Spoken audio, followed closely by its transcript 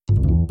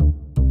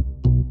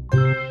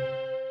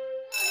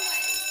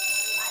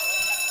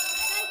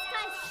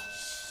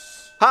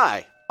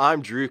Hi,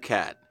 I'm Drew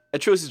Catt,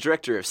 EdChoice's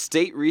Director of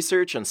State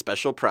Research and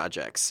Special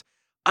Projects.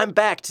 I'm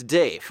back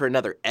today for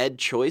another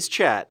EdChoice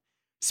chat,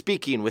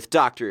 speaking with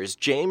Doctors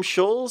James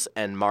Scholes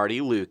and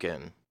Marty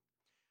Lueken.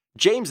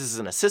 James is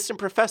an assistant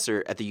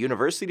professor at the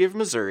University of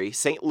Missouri,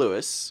 St.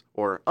 Louis,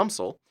 or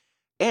UMSL,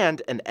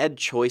 and an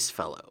EdChoice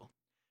Fellow.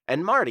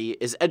 And Marty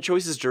is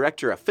EdChoice's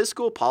Director of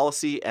Fiscal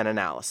Policy and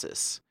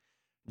Analysis.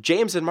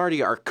 James and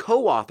Marty are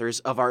co-authors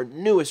of our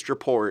newest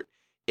report,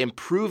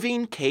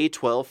 Improving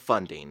K-12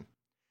 Funding.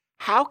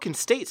 How can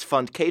states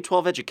fund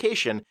K-12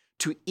 education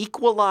to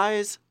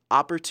equalize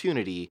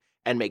opportunity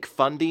and make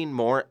funding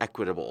more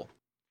equitable?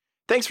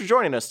 Thanks for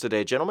joining us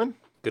today, gentlemen.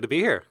 Good to be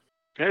here.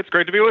 Yeah, it's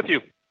great to be with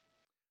you.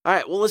 All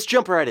right, well, let's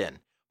jump right in.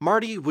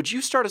 Marty, would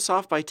you start us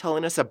off by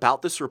telling us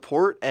about this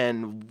report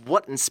and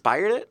what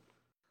inspired it?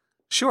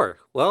 Sure.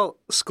 Well,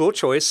 school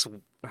choice,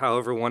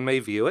 however one may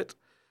view it,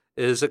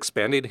 is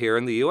expanding here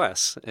in the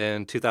U.S.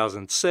 In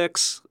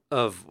 2006,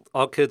 of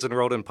all kids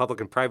enrolled in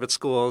public and private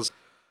schools,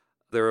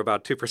 there were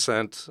about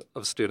 2%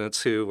 of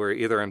students who were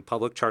either in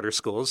public charter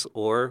schools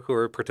or who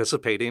were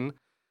participating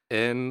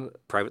in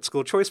private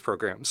school choice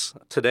programs.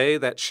 Today,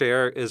 that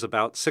share is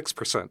about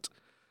 6%.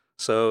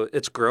 So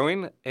it's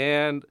growing,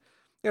 and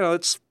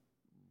it's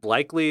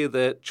likely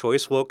that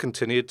choice will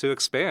continue to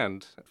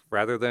expand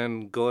rather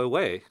than go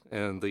away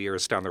in the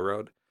years down the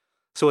road.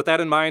 So with that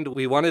in mind,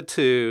 we wanted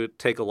to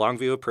take a long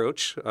view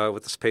approach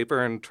with this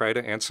paper and try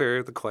to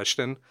answer the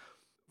question,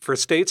 for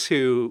states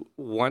who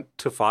want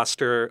to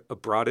foster a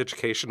broad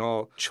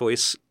educational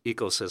choice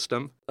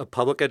ecosystem, a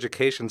public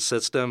education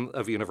system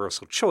of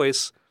universal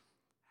choice,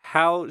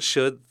 how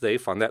should they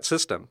fund that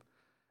system?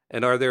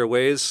 And are there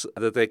ways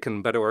that they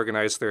can better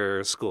organize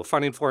their school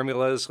funding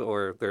formulas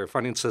or their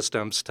funding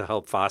systems to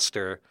help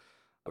foster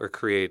or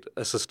create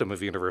a system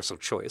of universal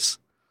choice?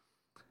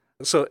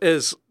 So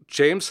as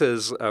James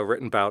has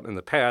written about in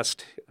the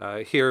past,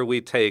 here we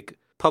take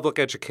public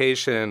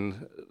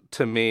education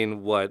to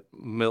mean what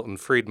Milton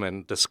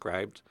Friedman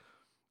described,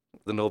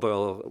 the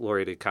Nobel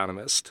laureate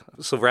economist.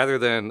 So rather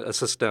than a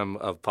system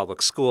of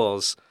public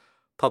schools,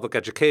 public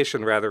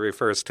education rather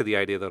refers to the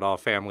idea that all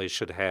families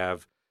should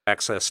have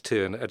access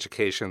to an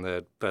education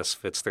that best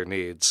fits their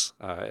needs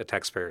at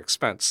taxpayer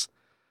expense.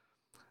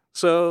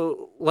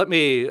 So let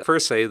me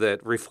first say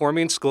that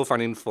reforming school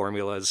funding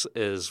formulas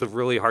is a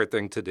really hard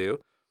thing to do.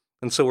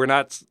 And so we're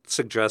not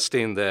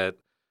suggesting that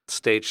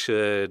states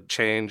should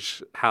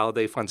change how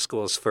they fund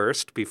schools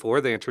first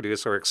before they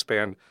introduce or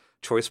expand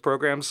choice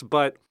programs.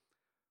 But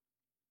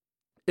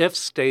if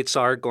states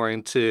are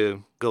going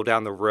to go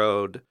down the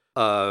road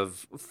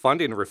of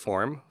funding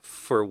reform,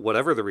 for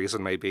whatever the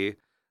reason may be,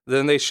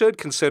 then they should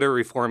consider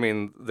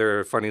reforming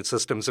their funding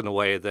systems in a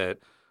way that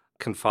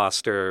can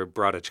foster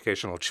broad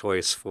educational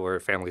choice for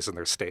families in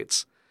their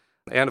states.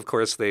 And of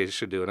course, they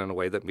should do it in a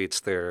way that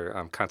meets their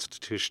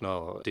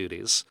constitutional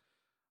duties.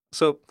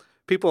 So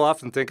people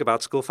often think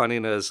about school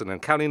funding as an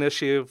accounting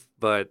issue,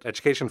 but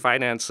education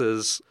finance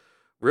is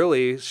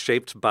really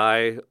shaped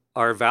by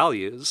our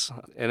values.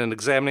 And in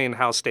examining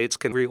how states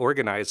can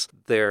reorganize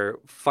their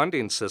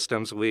funding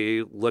systems,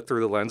 we look through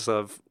the lens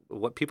of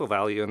what people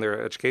value in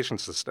their education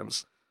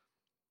systems.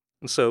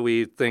 And so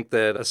we think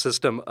that a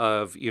system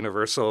of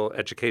universal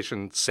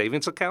education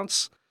savings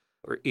accounts,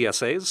 or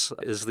ESAs,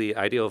 is the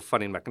ideal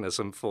funding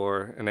mechanism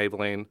for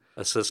enabling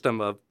a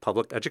system of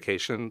public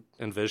education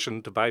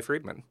envisioned by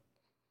Friedman.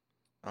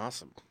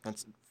 Awesome.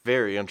 That's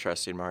very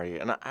interesting, Marty.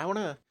 And I want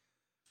to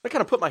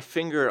kind of put my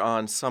finger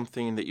on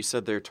something that you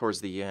said there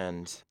towards the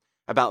end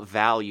about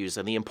values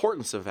and the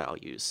importance of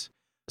values.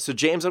 So,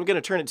 James, I'm going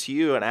to turn it to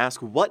you and ask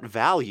what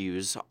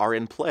values are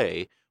in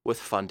play with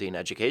funding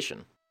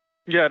education?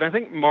 Yeah, and I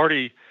think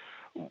Marty,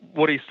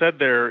 what he said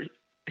there,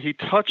 he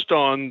touched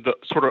on the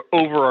sort of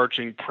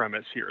overarching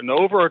premise here. And the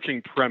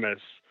overarching premise,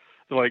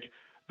 like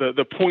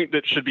the point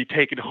that should be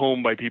taken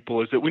home by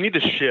people, is that we need to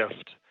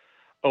shift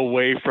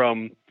away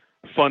from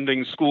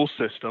funding school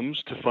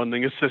systems to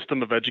funding a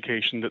system of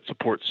education that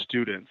supports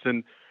students.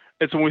 And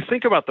so when we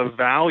think about the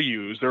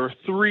values, there are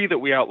three that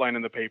we outline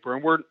in the paper.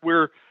 And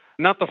we're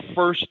not the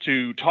first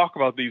to talk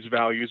about these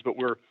values, but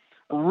we're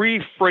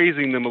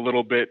rephrasing them a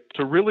little bit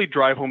to really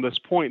drive home this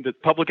point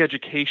that public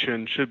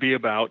education should be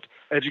about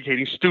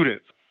educating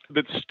students,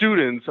 that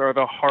students are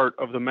the heart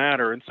of the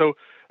matter. And so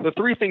the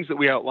three things that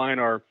we outline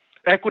are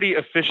equity,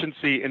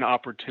 efficiency, and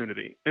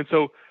opportunity. And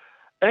so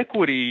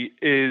equity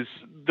is,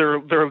 there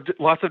are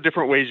lots of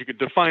different ways you could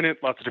define it,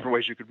 lots of different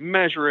ways you could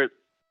measure it.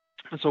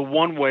 And so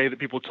one way that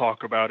people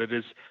talk about it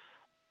is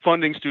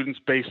funding students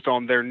based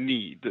on their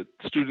need, that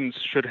students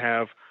should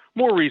have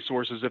more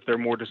resources if they're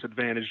more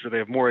disadvantaged or they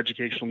have more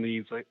educational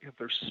needs, like if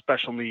there's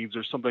special needs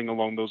or something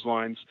along those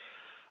lines.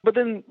 But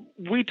then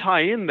we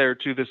tie in there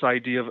to this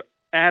idea of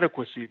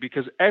adequacy,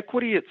 because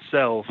equity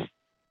itself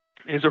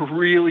is a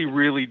really,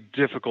 really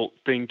difficult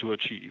thing to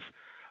achieve.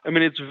 I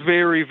mean, it's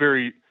very,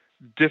 very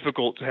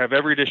difficult to have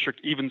every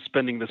district even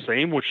spending the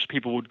same, which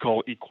people would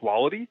call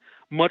equality,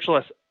 much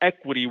less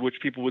equity,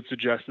 which people would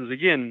suggest is,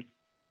 again,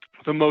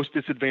 the most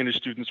disadvantaged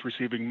students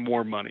receiving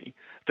more money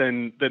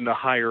than the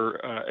higher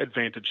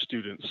advantaged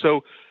students.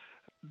 So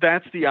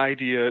that's the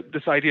idea.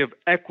 This idea of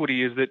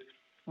equity is that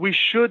we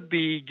should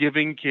be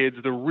giving kids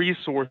the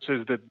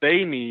resources that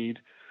they need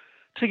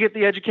to get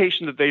the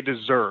education that they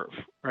deserve,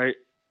 right?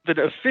 That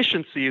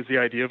efficiency is the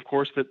idea, of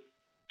course, that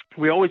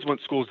we always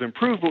want schools to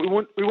improve, but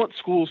we want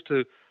schools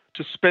to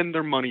spend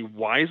their money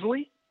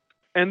wisely.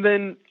 And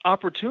then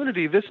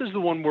opportunity, this is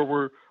the one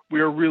where we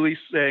are really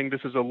saying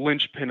this is a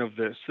linchpin of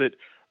this, that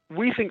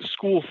we think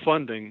school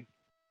funding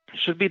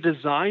should be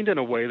designed in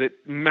a way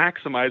that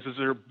maximizes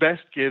or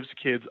best gives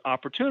kids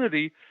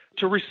opportunity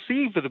to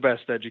receive the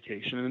best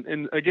education.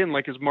 And again,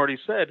 like as Marty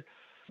said,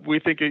 we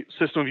think a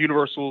system of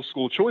universal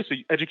school choice,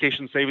 an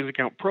education savings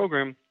account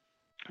program,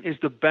 is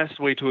the best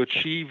way to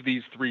achieve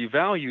these three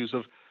values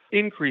of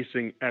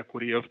increasing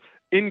equity, of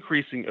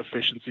increasing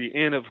efficiency,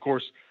 and of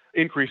course,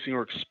 increasing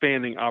or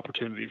expanding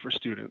opportunity for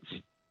students.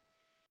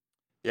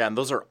 Yeah, and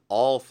those are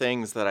all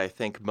things that I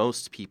think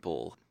most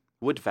people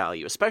would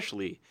value,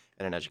 especially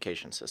in an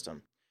education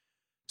system.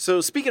 So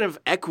speaking of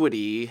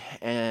equity,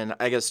 and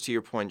I guess to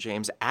your point,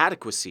 James,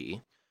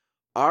 adequacy,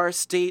 are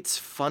states'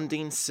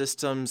 funding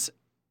systems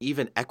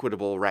even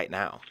equitable right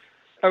now?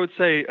 I would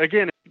say,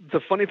 again,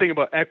 the funny thing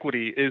about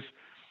equity is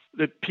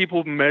that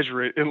people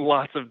measure it in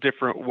lots of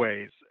different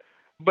ways.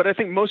 But I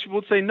think most people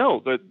would say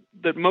no,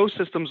 that most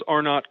systems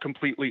are not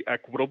completely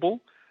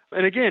equitable.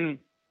 And again,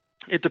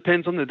 it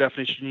depends on the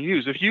definition you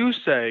use. If you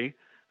say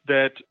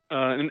that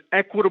an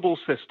equitable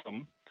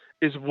system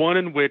is one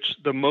in which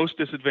the most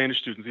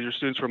disadvantaged students, these are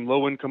students from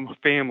low-income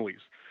families,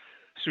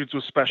 students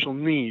with special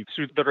needs,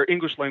 students that are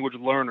English language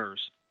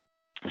learners,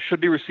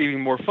 should be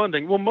receiving more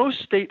funding. Well,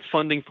 most state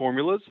funding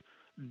formulas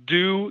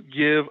do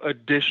give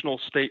additional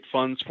state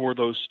funds for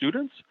those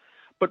students,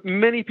 but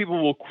many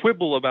people will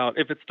quibble about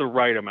if it's the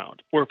right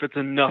amount or if it's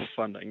enough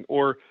funding.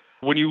 Or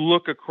when you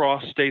look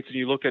across states and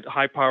you look at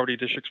high poverty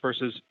districts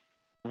versus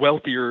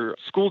wealthier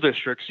school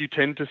districts, you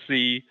tend to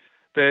see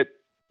that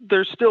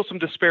there's still some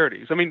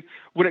disparities. I mean,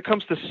 when it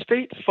comes to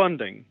state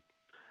funding,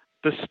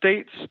 the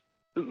states,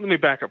 let me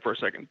back up for a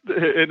second.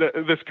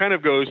 This kind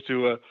of goes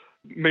to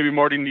maybe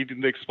Marty needed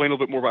to explain a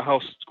little bit more about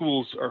how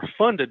schools are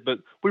funded, but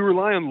we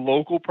rely on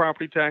local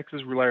property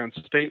taxes, we rely on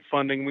state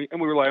funding, and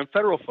we rely on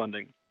federal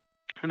funding.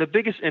 And the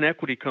biggest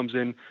inequity comes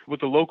in with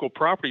the local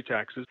property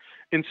taxes.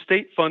 And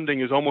state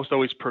funding is almost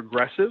always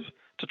progressive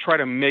to try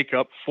to make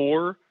up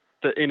for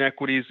the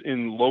inequities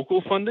in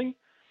local funding.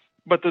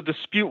 But the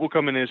dispute will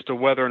come in as to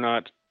whether or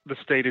not the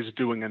state is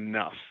doing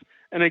enough.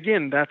 And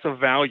again, that's a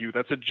value,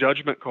 that's a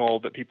judgment call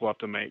that people have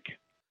to make.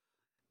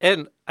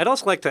 And I'd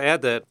also like to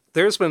add that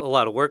there's been a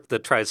lot of work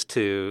that tries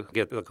to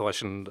get the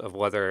question of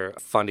whether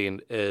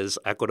funding is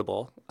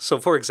equitable. So,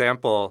 for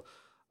example,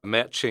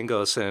 Matt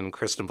Chingos and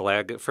Kristen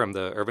Blagg from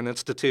the Urban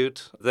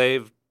Institute,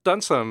 they've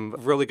done some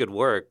really good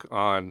work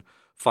on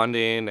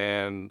funding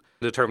and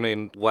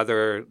determining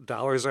whether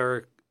dollars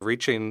are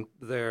reaching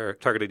their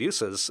targeted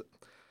uses.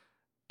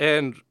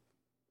 And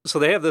so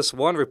they have this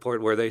one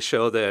report where they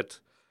show that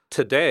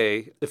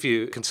today, if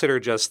you consider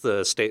just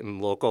the state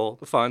and local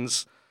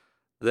funds,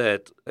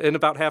 that in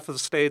about half of the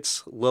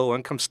states,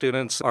 low-income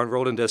students are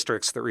enrolled in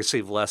districts that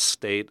receive less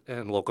state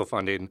and local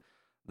funding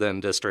than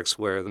districts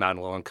where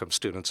non-low-income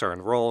students are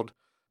enrolled.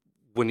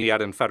 When you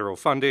add in federal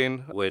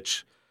funding,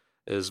 which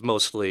is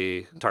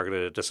mostly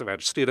targeted at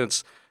disadvantaged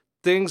students,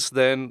 things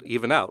then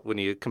even out when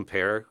you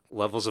compare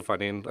levels of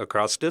funding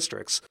across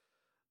districts.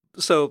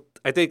 So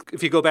I think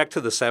if you go back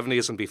to the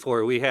 70s and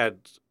before, we had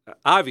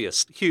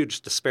obvious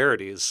huge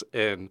disparities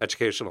in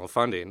educational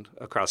funding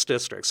across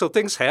districts. So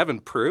things have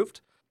improved.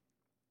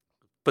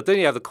 But then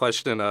you have the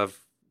question of,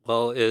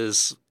 well,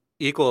 is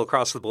equal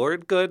across the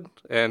board good?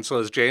 And so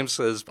as James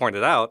has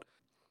pointed out,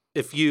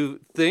 if you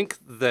think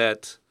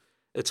that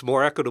it's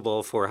more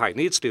equitable for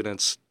high-need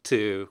students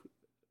to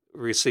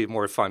receive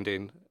more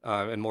funding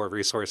and more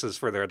resources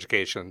for their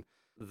education,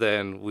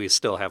 then we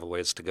still have a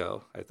ways to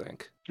go, I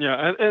think.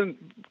 Yeah,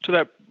 and to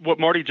that,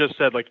 what Marty just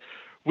said, like,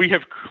 we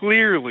have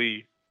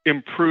clearly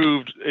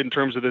improved in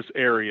terms of this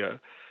area.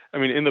 I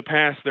mean, in the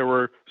past, there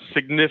were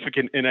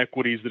significant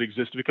inequities that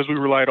existed because we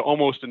relied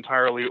almost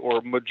entirely, or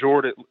a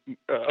majority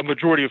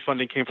of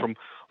funding came from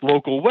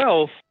local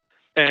wealth,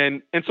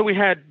 and so we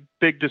had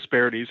big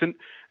disparities. And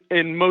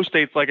in most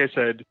states, like I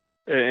said,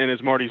 and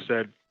as Marty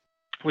said,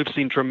 we've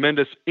seen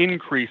tremendous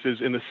increases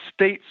in the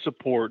state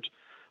support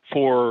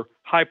for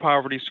high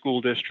poverty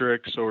school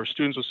districts or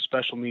students with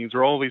special needs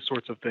or all these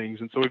sorts of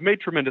things. And so we've made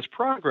tremendous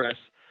progress.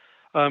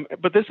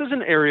 But this is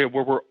an area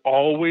where we're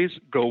always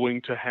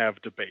going to have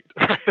debate.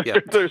 Yeah.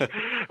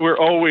 We're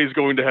always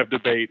going to have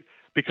debate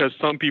because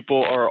some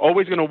people are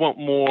always going to want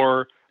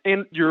more,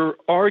 and you're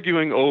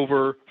arguing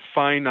over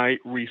finite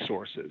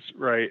resources,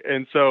 right?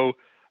 And so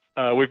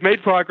we've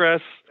made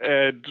progress,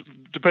 and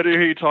depending on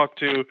who you talk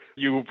to,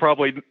 you will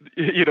probably,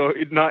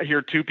 not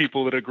hear two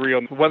people that agree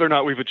on whether or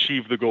not we've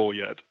achieved the goal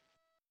yet.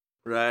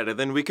 Right, and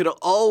then we could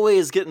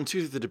always get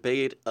into the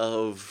debate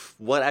of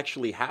what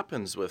actually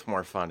happens with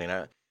more funding.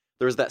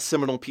 There was that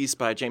seminal piece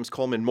by James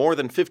Coleman more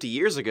than 50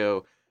 years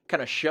ago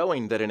kind of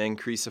showing that an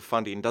increase of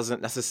funding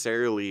doesn't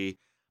necessarily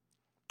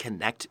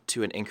connect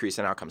to an increase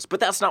in outcomes. But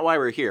that's not why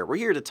we're here. We're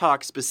here to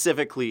talk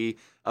specifically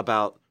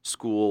about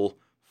school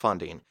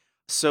funding.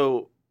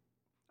 So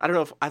I don't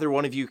know if either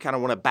one of you kind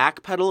of want to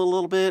backpedal a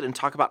little bit and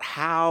talk about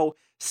how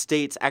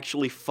states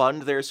actually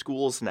fund their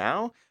schools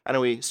now. I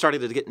know we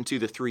started to get into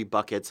the three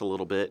buckets a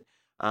little bit,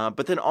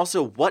 but then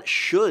also what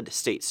should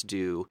states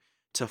do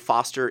to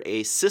foster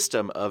a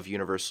system of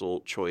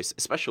universal choice,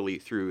 especially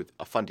through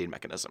a funding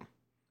mechanism?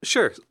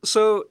 Sure.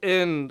 So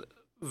in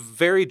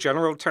very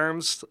general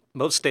terms,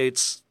 most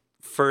states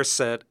first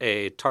set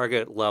a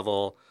target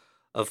level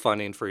of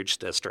funding for each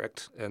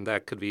district, and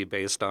that could be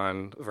based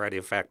on a variety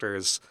of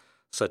factors,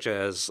 such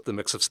as the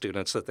mix of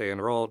students that they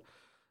enrolled.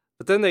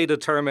 But then they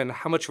determine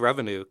how much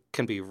revenue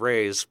can be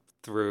raised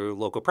through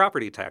local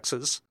property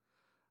taxes,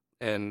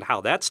 and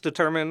how that's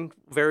determined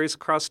varies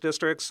across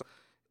districts.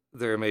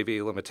 There may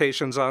be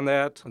limitations on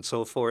that and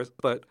so forth,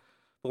 but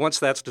once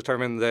that's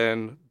determined,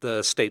 then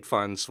the state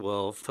funds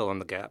will fill in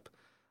the gap.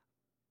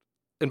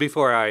 And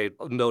before I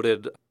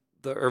noted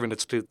the Urban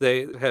Institute,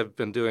 they have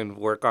been doing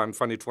work on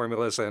funding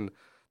formulas and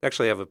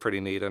actually have a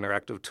pretty neat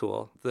interactive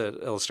tool that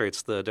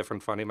illustrates the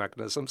different funding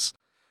mechanisms.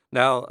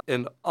 Now,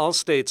 in all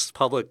states'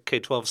 public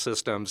K-12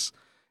 systems,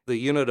 the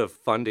unit of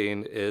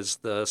funding is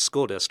the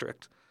school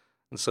district.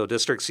 And so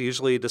districts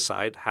usually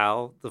decide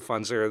how the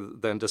funds are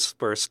then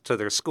dispersed to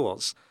their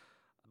schools.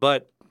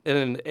 But in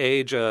an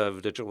age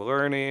of digital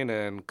learning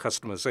and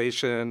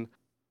customization,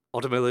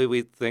 ultimately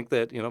we think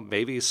that,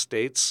 maybe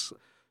states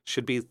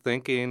should be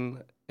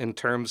thinking in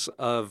terms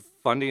of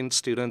funding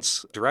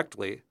students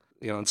directly,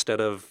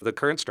 instead of the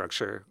current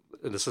structure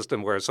in the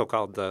system where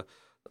so-called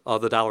all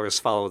the dollars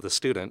follow the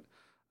student,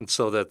 and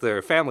so that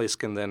their families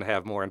can then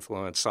have more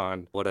influence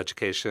on what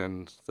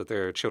education that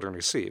their children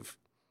receive.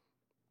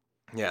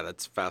 Yeah,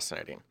 that's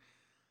fascinating.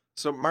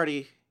 So,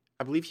 Marty,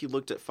 I believe you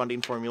looked at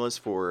funding formulas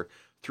for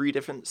 3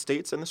 different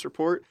states in this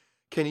report.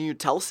 Can you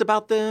tell us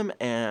about them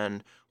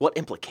and what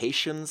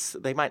implications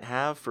they might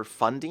have for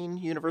funding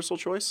universal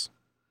choice?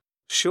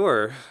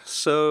 Sure.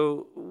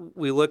 So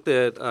we looked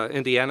at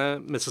Indiana,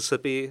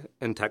 Mississippi,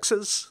 and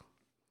Texas.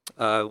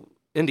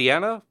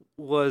 Indiana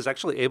was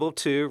actually able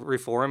to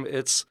reform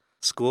its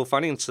school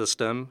funding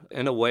system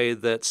in a way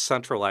that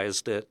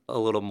centralized it a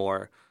little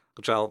more,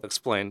 which I'll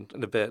explain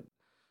in a bit.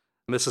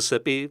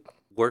 Mississippi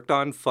worked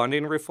on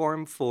funding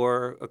reform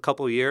for a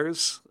couple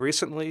years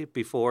recently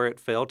before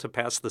it failed to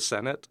pass the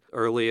Senate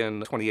early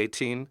in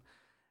 2018.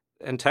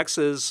 And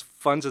Texas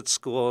funds its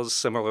schools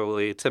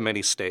similarly to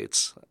many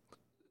states.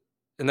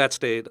 In that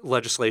state,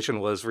 legislation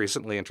was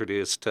recently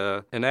introduced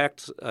to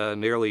enact a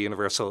nearly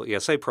universal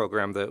ESA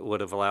program that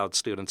would have allowed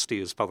students to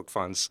use public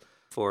funds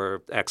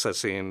for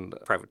accessing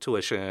private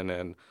tuition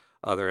and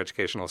other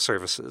educational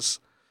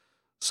services.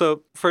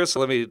 So first,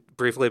 let me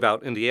briefly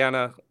about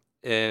Indiana.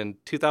 In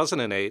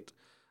 2008,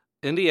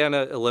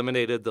 Indiana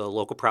eliminated the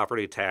local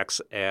property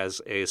tax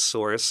as a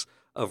source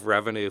of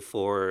revenue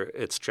for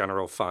its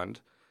general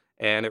fund,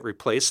 and it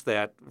replaced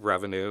that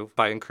revenue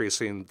by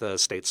increasing the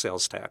state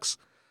sales tax.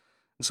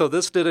 So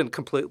this didn't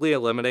completely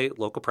eliminate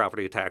local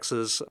property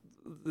taxes.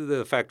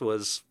 The effect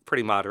was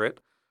pretty moderate.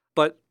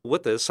 But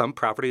with this, some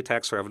property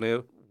tax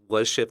revenue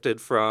was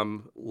shifted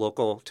from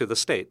local to the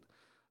state.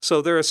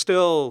 So there are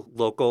still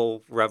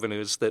local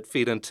revenues that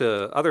feed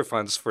into other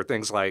funds for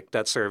things like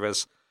debt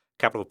service,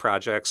 capital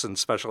projects, and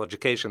special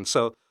education.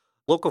 So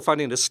local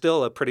funding is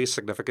still a pretty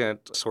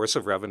significant source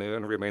of revenue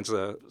and remains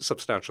a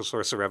substantial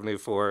source of revenue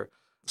for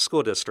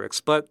school districts.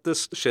 But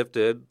this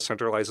shifted,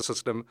 centralized the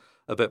system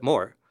a bit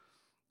more.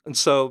 And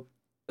so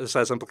this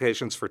has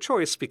implications for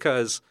choice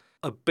because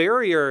a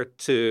barrier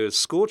to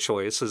school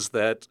choice is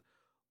that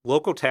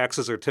local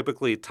taxes are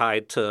typically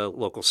tied to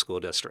local school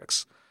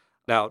districts.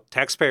 Now,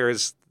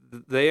 taxpayers,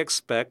 they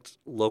expect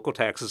local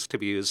taxes to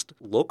be used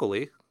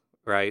locally,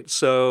 right?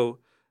 So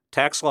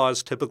tax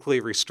laws typically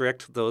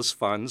restrict those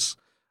funds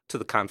to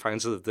the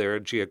confines of their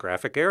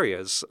geographic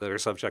areas that are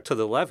subject to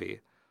the levy.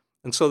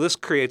 And so this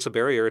creates a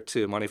barrier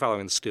to money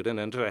following the student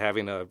and to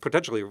having a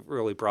potentially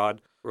really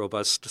broad,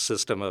 robust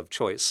system of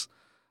choice.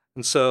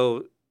 And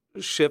so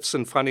shifts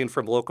in funding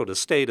from local to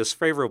state is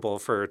favorable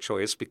for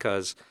choice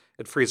because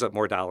it frees up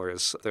more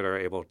dollars that are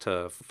able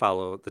to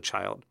follow the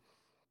child.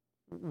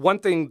 One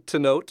thing to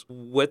note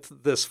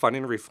with this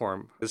funding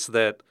reform is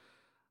that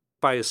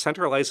by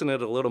centralizing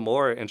it a little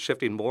more and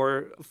shifting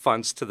more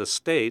funds to the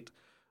state,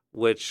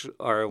 which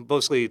are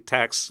mostly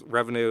tax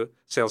revenue,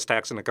 sales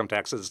tax, and income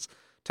taxes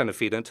tend to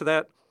feed into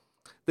that,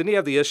 then you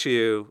have the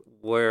issue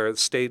where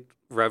state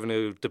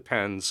revenue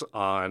depends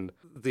on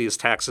these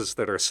taxes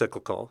that are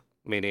cyclical,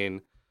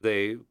 meaning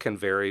they can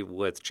vary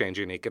with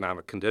changing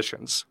economic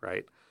conditions,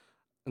 right?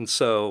 And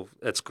so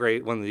it's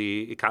great when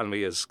the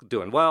economy is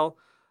doing well,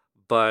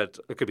 but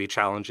it could be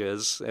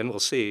challenges, and we'll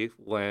see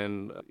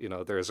when,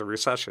 there's a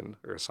recession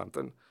or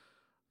something.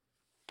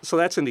 So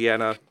that's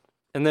Indiana.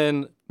 And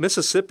then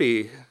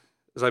Mississippi,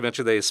 as I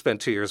mentioned, they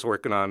spent 2 years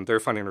working on their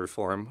funding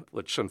reform,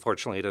 which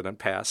unfortunately didn't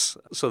pass.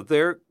 So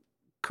their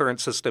current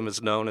system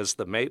is known as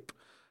the MAPE,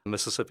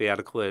 Mississippi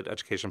Adequate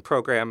Education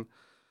Program.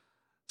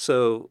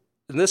 So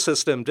In this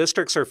system,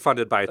 districts are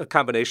funded by a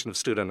combination of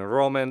student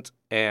enrollment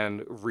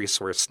and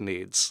resource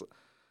needs.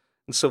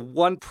 And so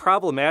one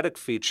problematic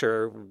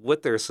feature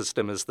with their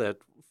system is that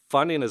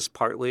funding is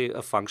partly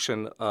a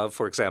function of,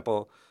 for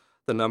example,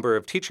 the number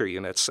of teacher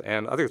units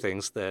and other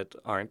things that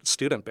aren't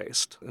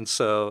student-based. And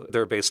so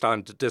they're based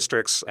on the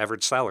district's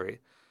average salary.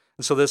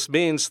 And so this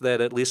means that,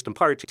 at least in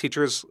part,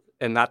 teachers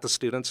and not the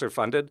students are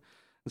funded.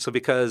 And so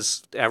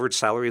because average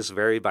salaries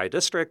vary by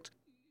district,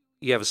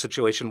 you have a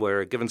situation where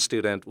a given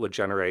student would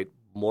generate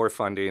more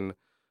funding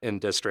in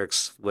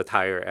districts with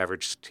higher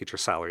average teacher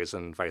salaries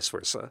and vice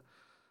versa.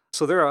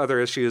 So there are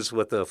other issues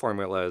with the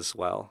formula as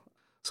well.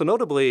 So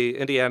notably,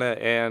 Indiana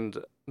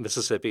and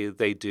Mississippi,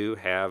 they do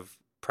have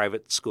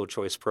private school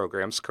choice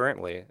programs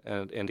currently.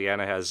 And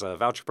Indiana has a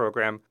voucher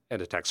program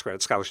and a tax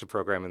credit scholarship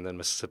program, and then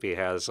Mississippi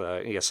has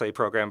an ESA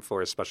program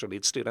for special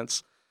needs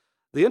students.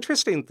 The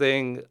interesting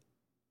thing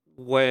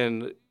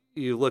when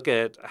you look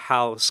at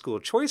how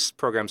school choice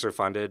programs are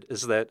funded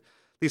is that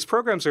these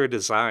programs are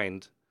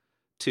designed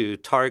to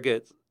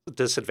target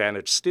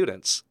disadvantaged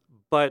students.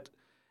 But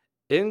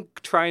in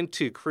trying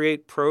to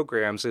create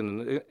programs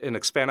and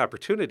expand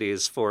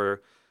opportunities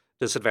for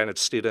disadvantaged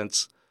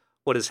students,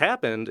 what has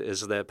happened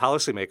is that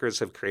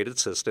policymakers have created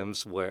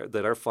systems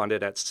that are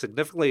funded at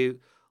significantly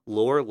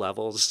lower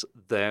levels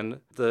than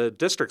the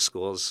district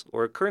schools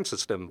or current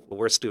system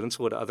where students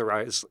would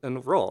otherwise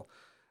enroll.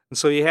 And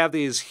so you have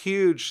these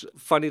huge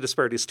funding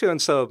disparities too.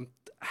 And so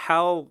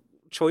how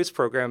choice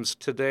programs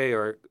today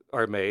are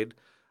made,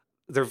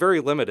 they're very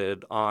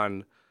limited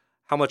on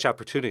how much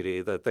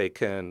opportunity that they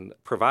can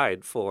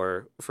provide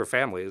for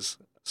families.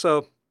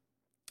 So,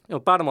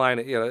 bottom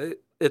line,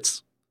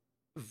 it's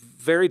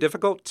very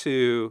difficult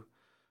to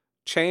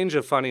change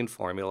a funding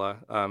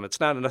formula.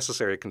 It's not a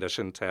necessary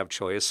condition to have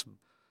choice,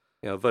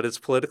 but it's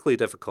politically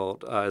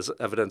difficult, as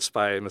evidenced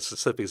by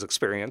Mississippi's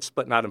experience,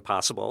 but not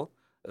impossible,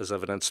 as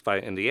evidenced by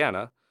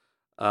Indiana.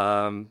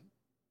 And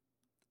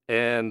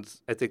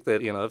I think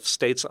that, if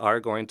states are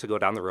going to go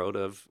down the road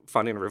of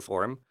funding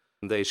reform,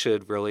 they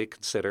should really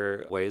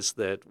consider ways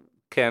that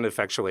can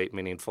effectuate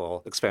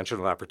meaningful expansion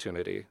of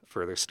opportunity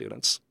for their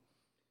students.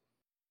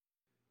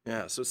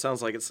 Yeah, so it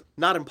sounds like it's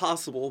not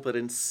impossible, but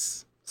in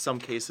some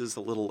cases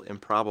a little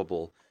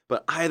improbable.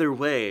 But either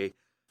way,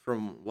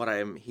 from what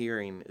I'm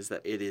hearing, is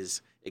that it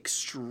is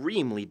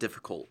extremely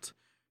difficult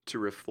to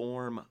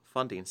reform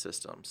funding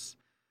systems.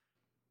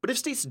 But if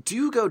states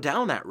do go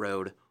down that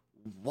road,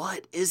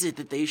 what is it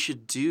that they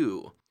should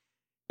do?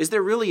 Is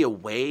there really a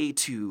way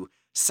to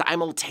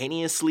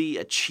simultaneously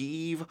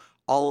achieve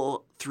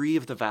all three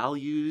of the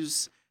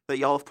values that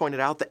y'all have pointed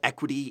out, the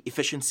equity,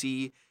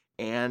 efficiency,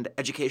 and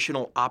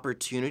educational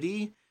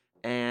opportunity?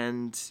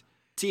 And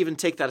to even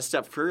take that a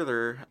step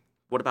further,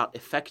 what about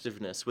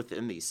effectiveness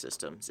within these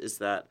systems? Is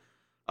that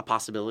a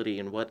possibility,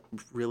 and what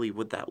really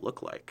would that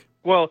look like?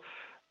 Well,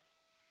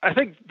 I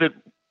think that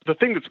the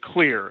thing that's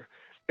clear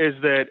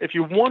is that if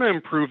you want to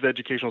improve the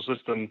educational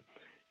system,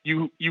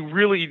 you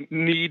really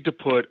need to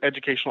put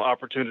educational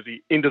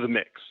opportunity into the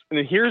mix. And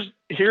then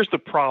here's the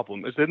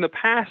problem, is that in the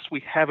past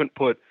we haven't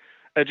put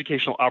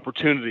educational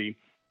opportunity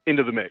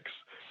into the mix.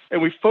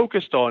 And we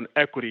focused on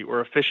equity or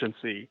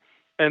efficiency.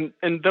 And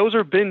those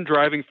have been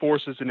driving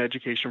forces in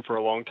education for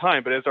a long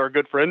time. But as our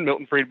good friend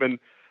Milton Friedman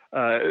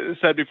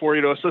said before,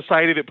 a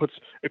society that puts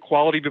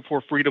equality before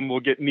freedom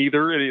will get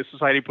neither. And a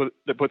society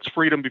that puts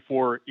freedom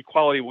before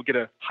equality will get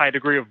a high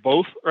degree of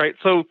both, right?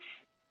 So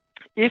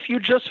if you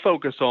just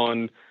focus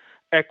on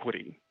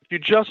equity, if you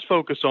just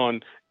focus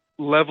on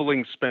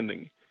leveling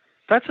spending,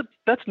 that's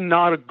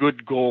not a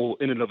good goal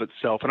in and of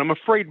itself. And I'm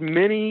afraid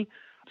many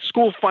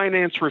school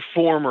finance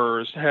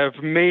reformers have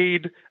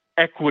made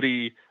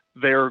equity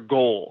their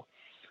goal.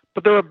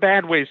 But there are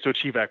bad ways to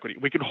achieve equity.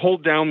 We could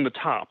hold down the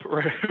top,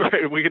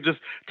 right? We could just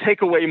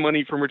take away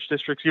money from rich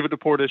districts, give it to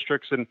poor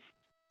districts, and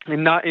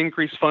not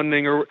increase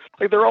funding. Or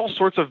there are all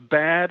sorts of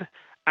bad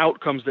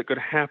outcomes that could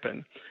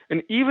happen.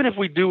 And even if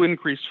we do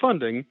increase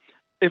funding,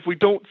 if we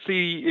don't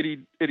see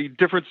any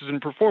differences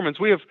in performance,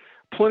 we have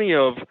plenty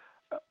of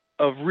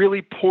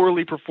really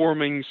poorly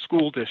performing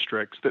school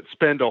districts that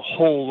spend a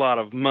whole lot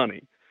of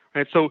money.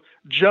 Right? So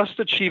just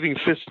achieving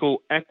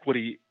fiscal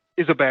equity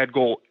is a bad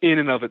goal in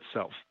and of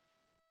itself.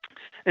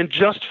 And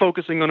just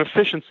focusing on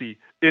efficiency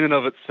in and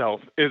of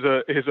itself is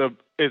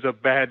a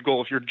bad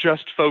goal. If you're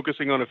just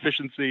focusing on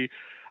efficiency,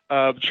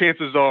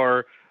 chances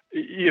are,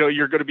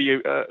 you're going to be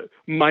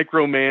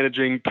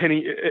micromanaging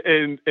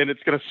and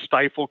it's going to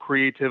stifle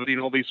creativity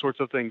and all these sorts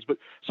of things. But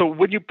so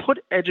when you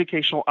put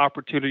educational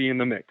opportunity in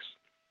the mix,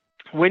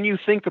 when you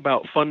think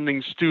about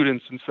funding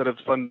students instead of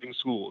funding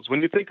schools,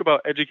 when you think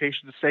about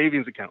education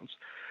savings accounts,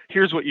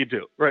 here's what you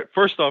do, right?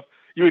 First off,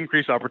 you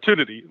increase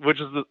opportunity, which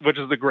is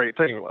the great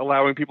thing,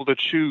 allowing people to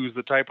choose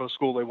the type of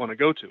school they want to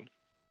go to.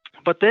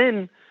 But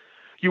then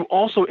you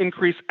also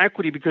increase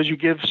equity because you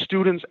give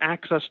students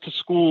access to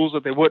schools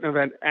that they wouldn't have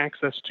had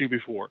access to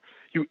before.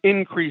 You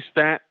increase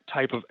that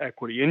type of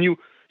equity. And you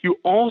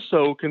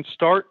also can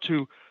start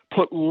to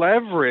put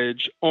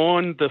leverage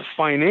on the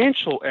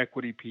financial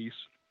equity piece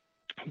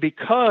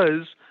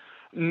because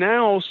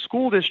now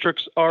school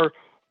districts are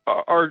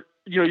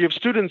you have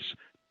students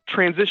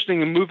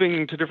transitioning and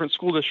moving to different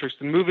school districts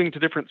and moving to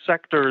different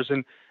sectors,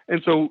 and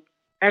so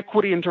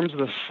equity in terms of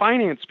the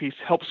finance piece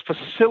helps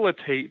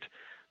facilitate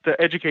the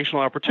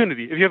educational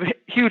opportunity. If you have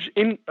huge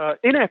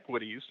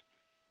inequities,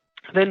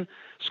 then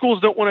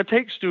schools don't want to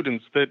take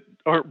students that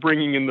aren't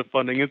bringing in the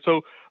funding. And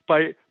so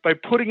by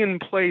putting in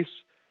place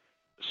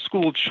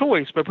school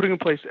choice, by putting in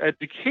place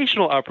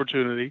educational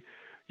opportunity,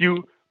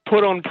 you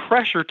put on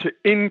pressure to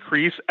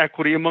increase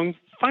equity among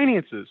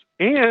finances.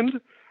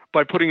 And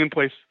by putting in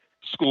place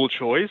school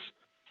choice,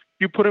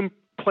 you put in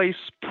place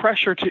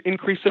pressure to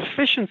increase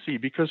efficiency,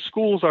 because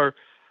schools are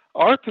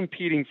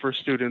competing for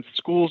students.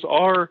 Schools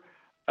are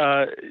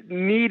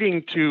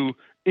needing to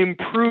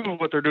improve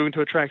what they're doing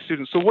to attract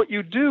students. So what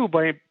you do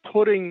by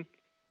putting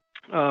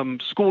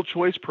school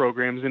choice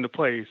programs into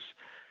place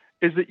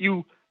is that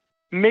you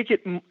make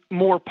it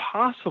more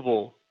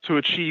possible to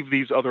achieve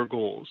these other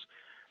goals.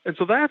 And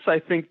so that's, I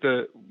think,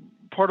 the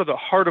part of the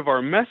heart of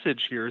our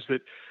message here, is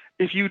that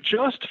if you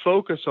just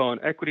focus on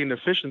equity and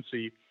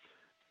efficiency,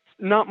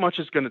 not much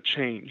is going to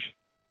change.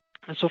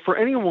 And so for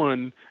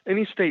anyone,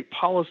 any state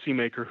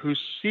policymaker who's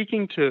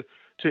seeking to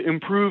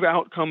improve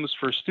outcomes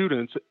for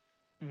students,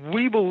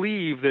 we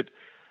believe that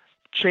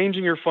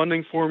changing your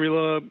funding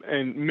formula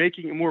and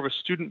making it more of a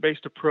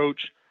student-based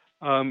approach,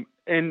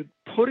 and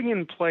putting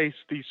in place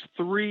these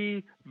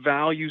three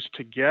values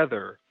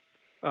together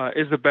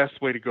is the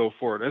best way to go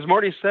forward. As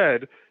Marty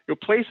said,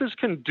 places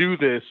can do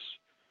this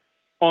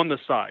on the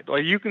side.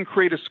 Like, you can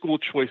create a school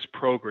choice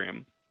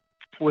program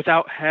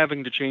without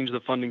having to change the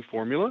funding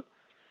formula.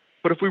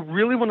 But if we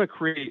really want to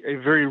create a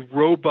very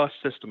robust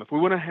system, if we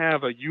want to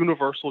have a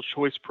universal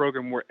choice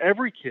program where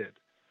every kid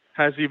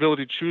has the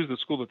ability to choose the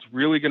school that's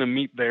really going to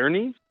meet their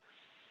needs,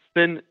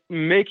 then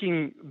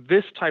making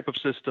this type of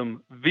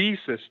system the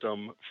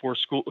system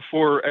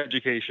for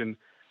education,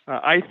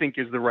 I think,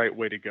 is the right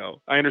way to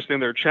go. I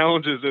understand there are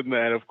challenges in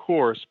that, of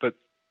course, but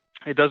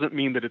it doesn't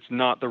mean that it's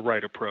not the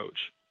right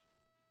approach.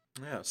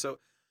 Yeah. So,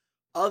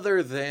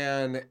 other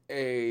than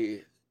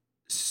a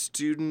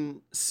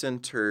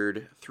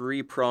student-centered,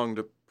 three-pronged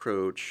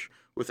approach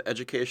with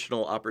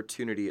educational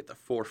opportunity at the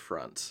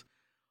forefront,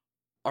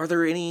 are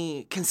there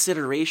any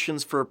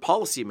considerations for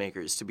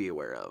policymakers to be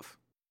aware of?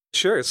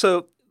 Sure.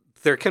 So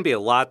there can be a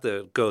lot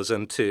that goes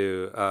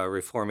into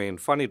reforming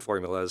funding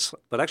formulas,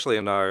 but actually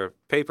in our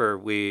paper,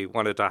 we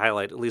wanted to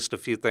highlight at least a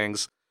few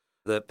things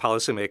that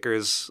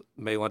policymakers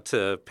may want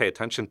to pay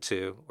attention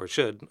to, or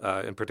should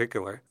in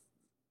particular.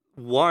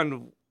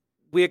 One,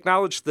 we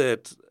acknowledge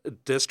that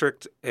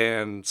district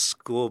and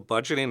school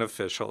budgeting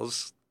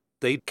officials,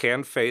 they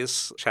can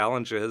face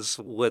challenges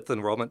with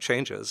enrollment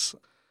changes.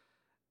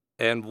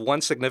 And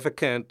one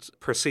significant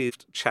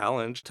perceived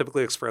challenge,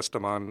 typically expressed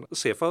among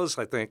CFOs,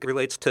 I think,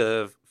 relates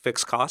to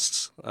fixed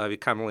costs. We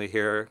commonly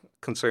hear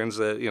concerns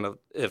that,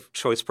 if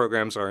choice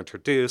programs are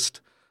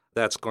introduced,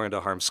 that's going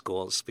to harm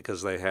schools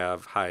because they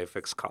have high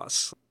fixed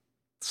costs.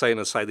 Setting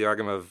aside the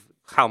argument of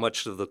how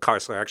much of the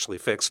costs are actually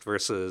fixed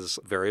versus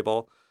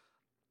variable,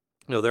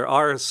 there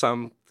are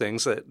some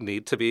things that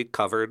need to be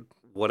covered,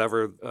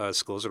 whatever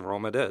school's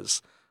enrollment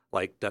is,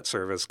 like debt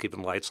service,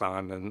 keeping lights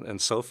on,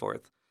 and so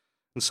forth.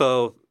 And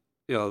so,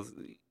 you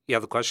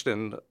have the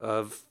question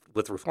of,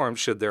 with reform,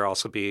 should there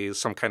also be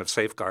some kind of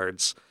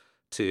safeguards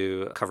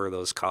to cover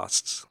those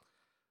costs?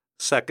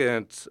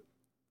 Second,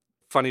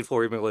 funding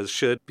formulas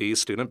should be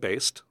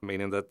student-based,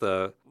 meaning that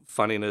the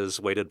funding is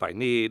weighted by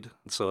need,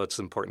 so it's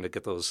important to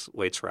get those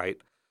weights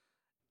right.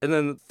 And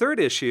then the third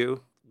issue,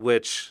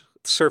 which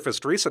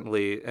surfaced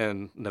recently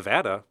in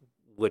Nevada,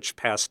 which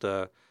passed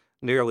a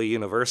nearly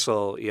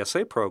universal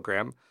ESA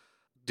program,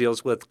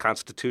 deals with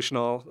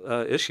constitutional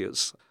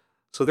issues.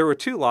 So there were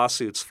 2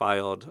 lawsuits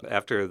filed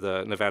after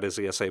the Nevada's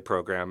ESA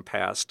program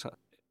passed,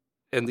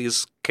 and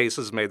these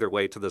cases made their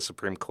way to the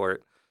Supreme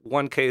Court.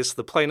 One case,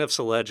 the plaintiffs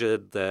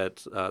alleged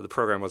that the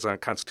program was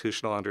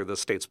unconstitutional under the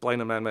state's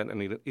Blaine Amendment and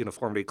the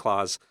Uniformity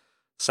Clause.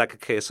 Second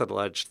case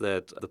alleged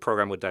that the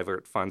program would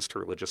divert funds to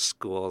religious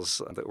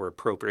schools that were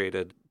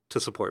appropriated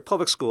to support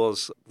public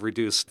schools,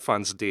 reduce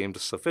funds deemed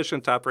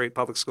sufficient to operate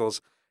public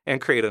schools,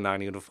 and create a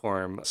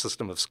non-uniform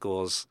system of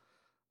schools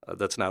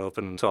that's not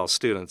open to all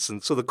students.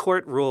 And so the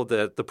court ruled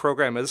that the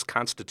program is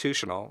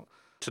constitutional.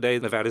 Today,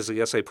 Nevada's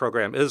ESA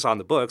program is on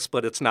the books,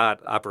 but it's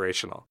not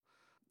operational.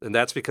 And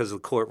that's because the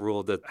court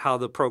ruled that how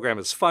the program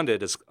is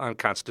funded is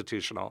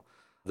unconstitutional.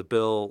 The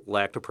bill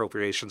lacked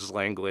appropriations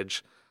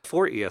language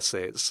for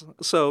ESAs.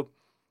 So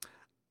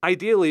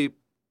ideally,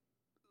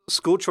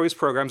 school choice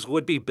programs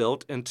would be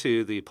built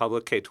into the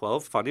public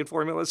K-12 funding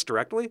formulas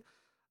directly.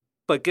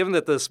 But given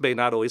that this may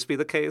not always be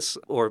the case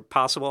or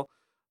possible,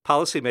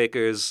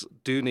 policymakers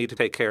do need to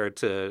take care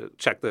to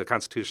check the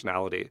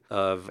constitutionality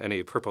of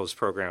any proposed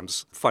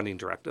programs' funding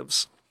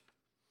directives.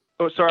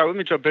 Oh, sorry, let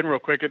me jump in real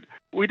quick.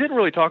 We didn't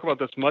really talk about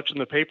this much in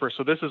the paper,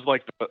 so this is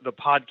like the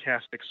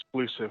podcast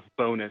exclusive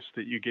bonus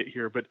that you get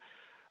here. But,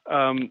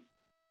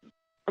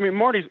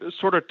 Marty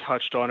sort of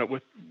touched on it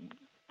with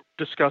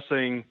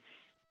discussing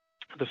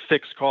the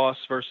fixed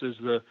costs versus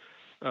the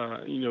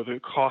the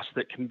cost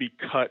that can be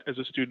cut as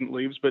a student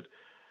leaves. But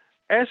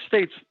if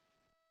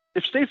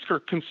states are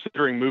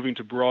considering moving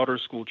to broader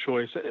school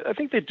choice, I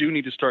think they do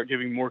need to start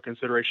giving more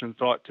consideration and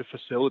thought to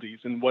facilities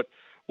and what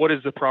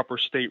is the proper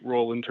state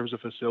role in terms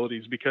of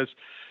facilities, because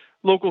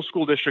local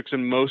school districts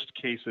in most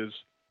cases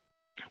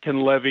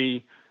can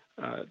levy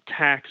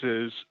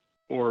taxes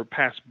or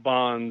pass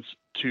bonds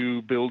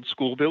to build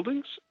school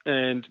buildings,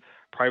 and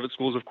private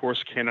schools, of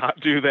course, cannot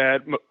do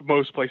that.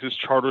 Most places,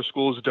 charter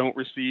schools don't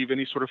receive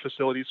any sort of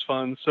facilities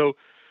funds. So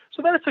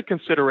that's a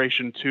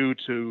consideration too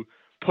to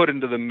put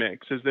into the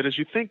mix, is that as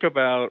you think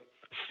about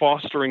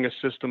fostering a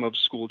system of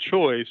school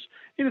choice,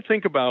 you need to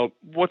think about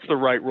what's the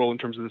right role in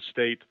terms of the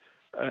state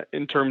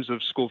in terms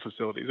of school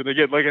facilities. And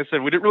again, like I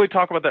said, we didn't really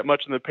talk about that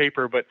much in the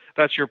paper, but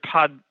that's your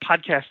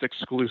podcast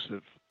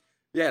exclusive.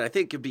 Yeah, and I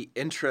think it'd be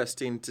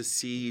interesting to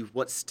see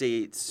what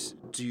states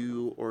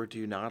do or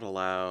do not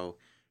allow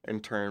in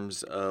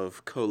terms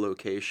of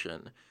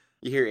co-location.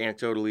 You hear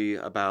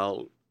anecdotally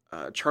about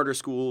charter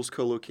schools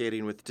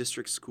co-locating with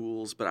district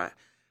schools, but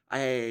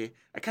I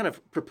kind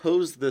of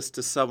proposed this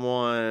to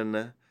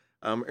someone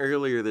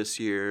earlier this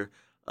year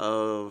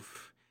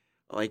of,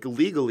 like,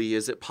 legally,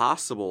 is it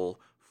possible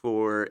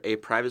for a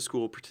private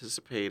school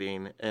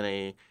participating in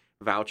a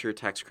voucher,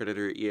 tax credit,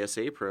 or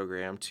ESA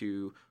program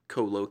to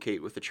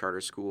co-locate with a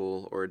charter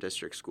school or a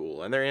district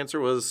school? And their answer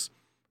was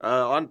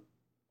on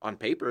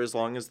paper, as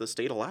long as the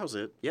state allows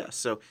it, yes.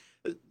 So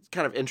it's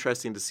kind of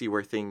interesting to see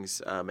where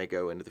things may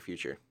go into the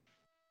future.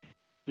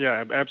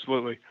 Yeah,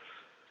 absolutely.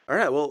 All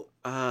right, well,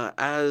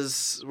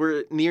 as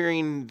we're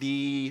nearing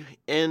the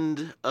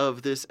end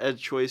of this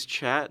EdChoice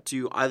chat,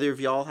 do either of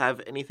y'all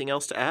have anything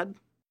else to add?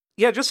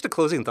 Yeah, just a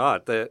closing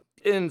thought that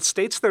in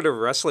states that are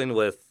wrestling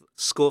with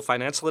school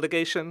finance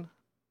litigation,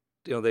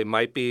 they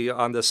might be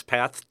on this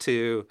path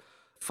to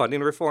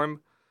funding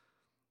reform.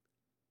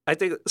 I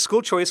think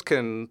school choice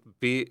can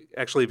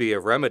actually be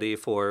a remedy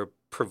for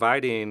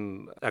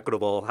providing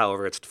equitable,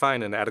 however it's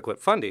defined, and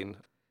adequate funding.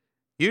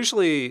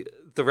 Usually,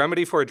 the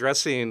remedy for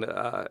addressing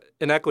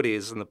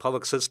inequities in the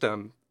public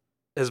system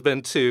has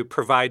been to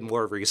provide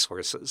more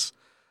resources.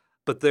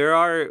 But there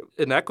are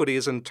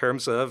inequities in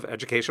terms of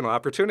educational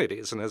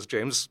opportunities. And as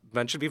James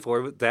mentioned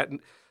before, that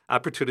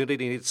opportunity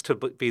needs to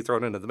be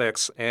thrown into the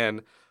mix.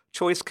 And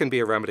choice can be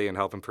a remedy and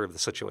help improve the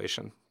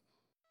situation.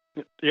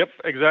 Yep,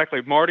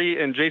 exactly. Marty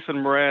and Jason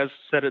Mraz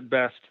said it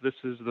best. This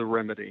is the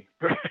remedy.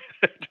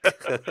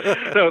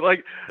 No,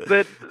 like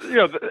that.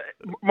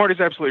 Marty's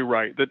absolutely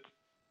right. That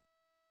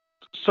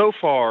so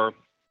far,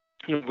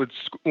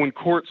 when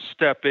courts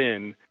step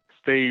in,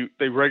 they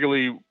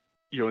regularly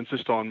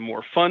insist on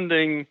more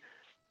funding,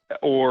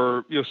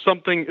 or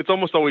something. It's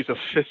almost always a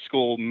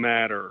fiscal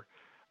matter.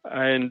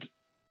 And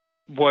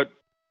what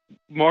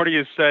Marty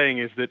is saying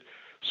is that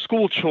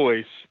school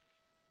choice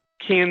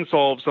can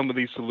solve some of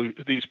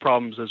these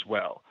problems as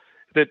well.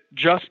 That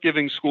just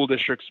giving school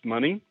districts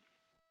money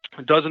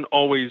doesn't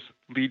always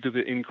lead to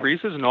the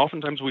increases, and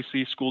oftentimes we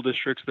see school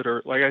districts that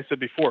are, like I said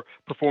before,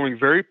 performing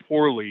very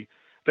poorly,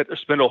 that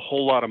spend a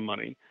whole lot of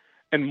money,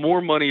 and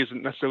more money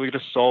isn't necessarily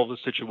going to solve the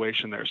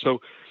situation there.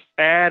 So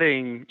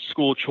adding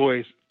school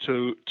choice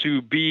to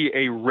be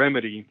a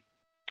remedy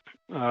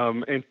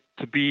and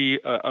to be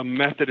a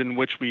method in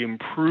which we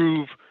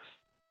improve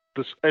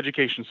this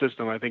education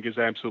system, I think, is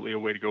absolutely a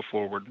way to go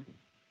forward.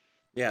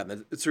 Yeah,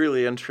 it's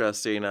really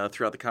interesting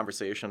throughout the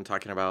conversation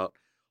talking about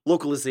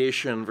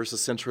localization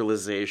versus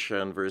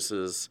centralization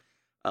versus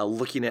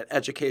looking at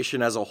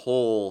education as a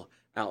whole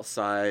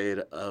outside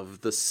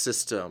of the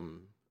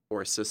system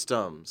or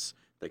systems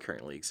that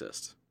currently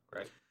exist.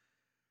 Right.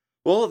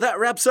 Well, that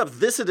wraps up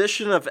this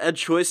edition of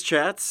EdChoice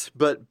Chats,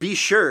 but be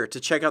sure to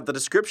check out the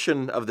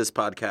description of this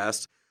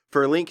podcast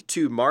for a link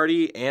to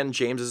Marty and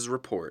James's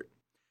report.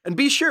 And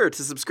be sure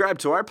to subscribe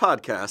to our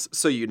podcast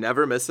so you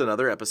never miss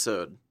another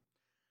episode.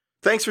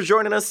 Thanks for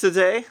joining us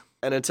today,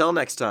 and until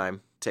next time,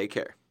 take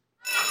care.